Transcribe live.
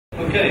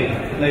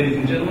Okay, ladies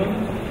and gentlemen,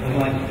 I'd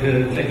like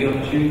to take the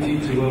opportunity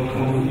to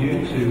welcome all of you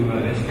to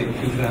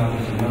ESTEC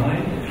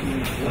 2009.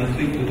 I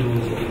think the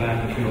doors at the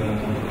back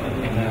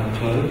are now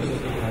closed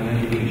and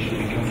everybody should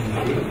be coming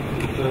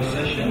through the first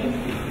session.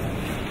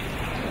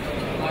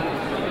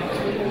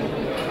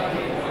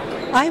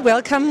 I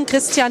welcome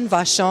Christian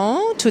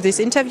Vachon to this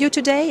interview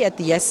today at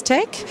the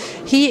ESTEC.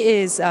 He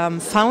is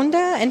founder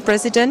and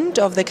president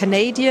of the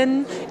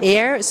Canadian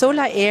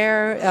solar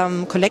air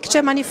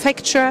collector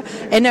manufacturer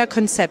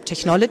Enerconcept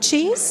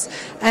Technologies.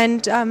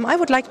 And I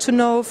would like to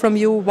know from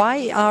you,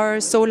 why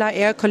are solar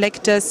air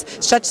collectors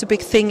such a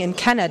big thing in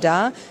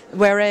Canada,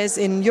 whereas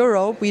in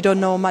Europe we don't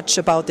know much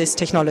about this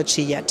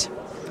technology yet?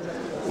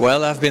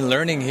 Well, I've been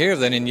learning here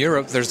that in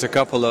Europe there's a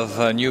couple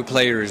of new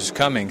players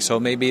coming, so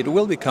maybe it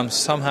will become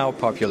somehow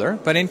popular.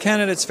 But in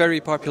Canada it's very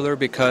popular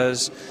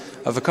because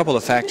of a couple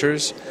of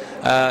factors.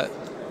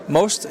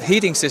 Most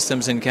heating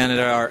systems in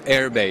Canada are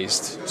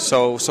air-based,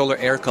 so solar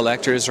air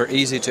collectors are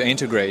easy to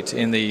integrate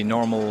in the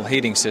normal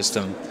heating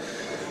system.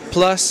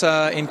 Plus,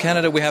 in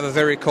Canada we have a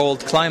very cold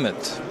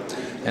climate.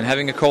 And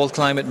having a cold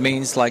climate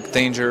means like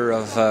danger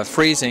of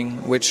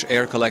freezing, which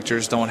air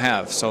collectors don't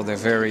have, so they're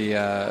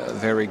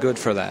very good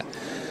for that.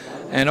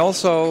 And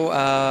also,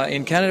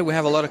 in Canada, we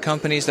have a lot of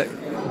companies that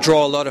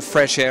draw a lot of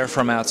fresh air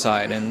from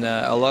outside, and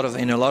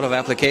in a lot of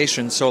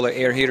applications, solar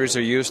air heaters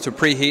are used to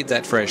preheat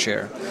that fresh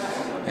air.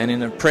 And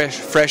in a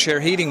fresh air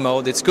heating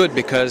mode, it's good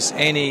because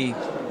any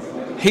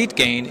heat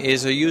gain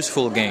is a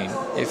useful gain.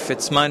 If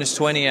it's minus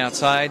 20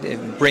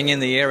 outside, bring in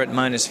the air at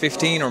minus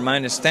 15 or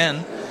minus 10.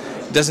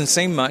 It doesn't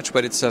seem much,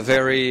 but it's a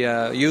very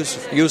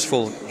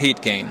useful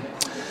heat gain.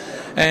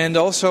 And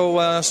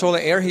also, solar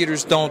air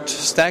heaters don't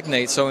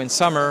stagnate, so in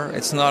summer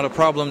it's not a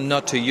problem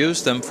not to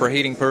use them for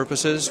heating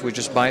purposes. We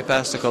just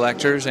bypass the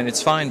collectors and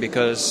it's fine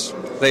because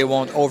they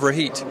won't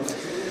overheat.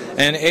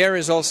 And air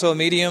is also a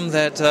medium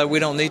that we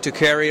don't need to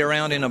carry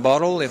around in a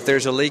bottle. If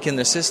there's a leak in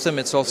the system,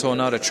 it's also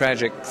not a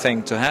tragic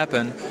thing to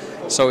happen,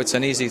 so it's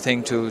an easy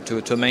thing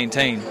to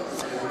maintain.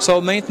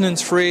 So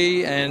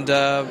maintenance-free and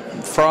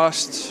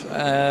frost,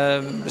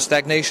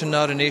 stagnation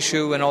not an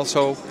issue, and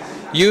also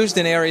used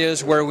in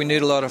areas where we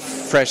need a lot of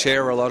fresh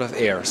air or a lot of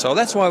air. So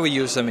that's why we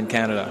use them in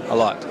Canada a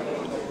lot.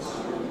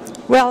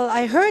 Well,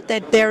 I heard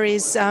that there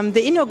is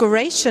the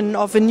inauguration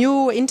of a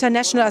new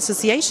international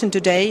association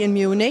today in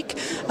Munich.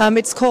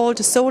 It's called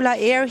Solar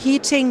Air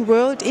Heating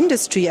World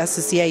Industry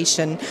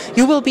Association.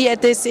 You will be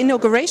at this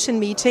inauguration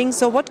meeting,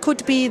 so what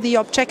could be the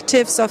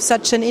objectives of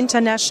such an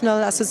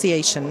international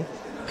association?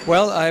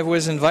 Well, I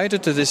was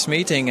invited to this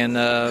meeting and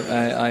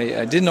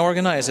I didn't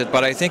organize it,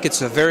 but I think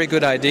it's a very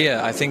good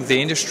idea. I think the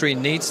industry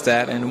needs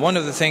that, and one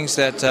of the things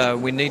that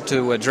we need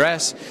to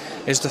address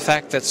is the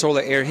fact that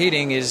solar air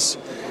heating is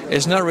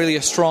not really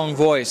a strong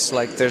voice.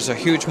 Like, there's a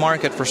huge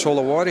market for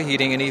solar water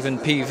heating, and even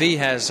PV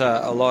has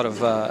a lot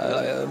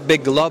of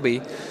big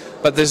lobby,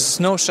 but there's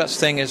no such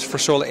thing as for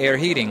solar air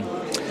heating.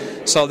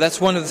 So that's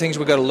one of the things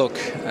we've got to look,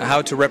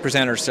 how to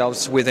represent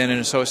ourselves within an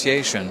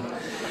association.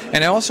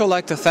 And I also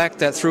like the fact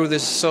that through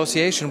this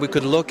association we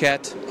could look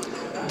at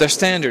the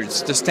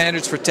standards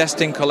for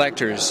testing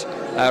collectors.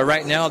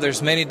 Right now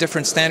there's many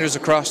different standards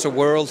across the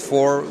world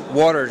for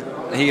water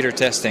heater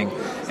testing,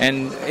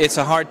 and it's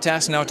a hard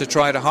task now to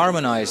try to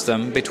harmonize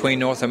them between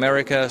North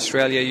America,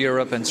 Australia,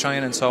 Europe and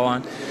China and so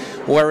on.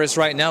 Whereas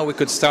right now we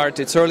could start,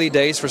 it's early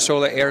days for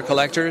solar air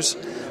collectors,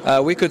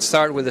 we could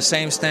start with the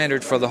same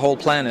standard for the whole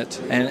planet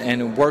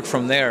and work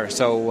from there.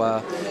 So,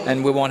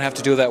 and we won't have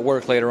to do that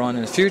work later on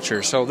in the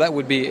future. So that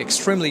would be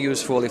extremely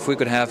useful if we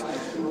could have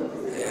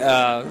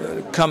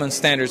common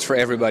standards for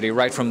everybody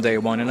right from day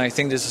one. And I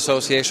think this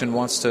association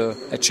wants to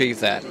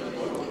achieve that.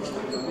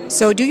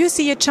 So do you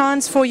see a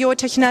chance for your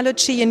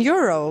technology in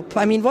Europe?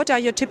 I mean, what are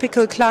your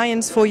typical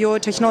clients for your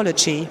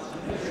technology?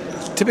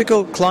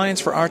 Typical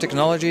clients for our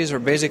technologies are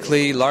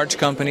basically large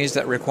companies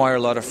that require a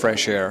lot of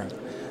fresh air.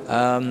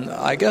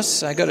 I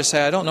guess I got to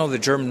say I don't know the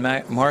German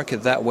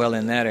market that well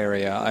in that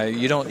area.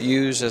 You don't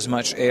use as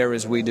much air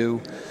as we do,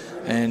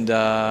 and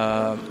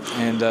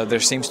there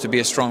seems to be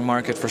a strong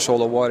market for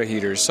solar water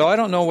heaters. So I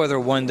don't know whether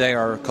one day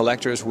our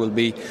collectors will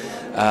be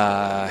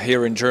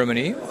here in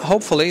Germany.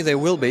 Hopefully they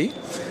will be.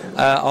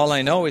 All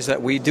I know is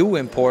that we do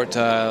import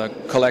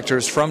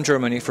collectors from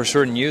Germany for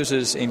certain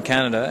uses in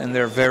Canada, and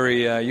they're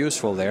very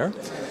useful there.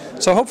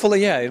 So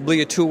hopefully, yeah, it'll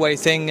be a two-way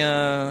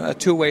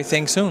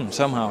thing soon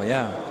somehow.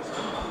 Yeah.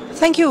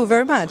 Thank you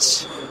very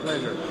much.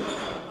 Pleasure.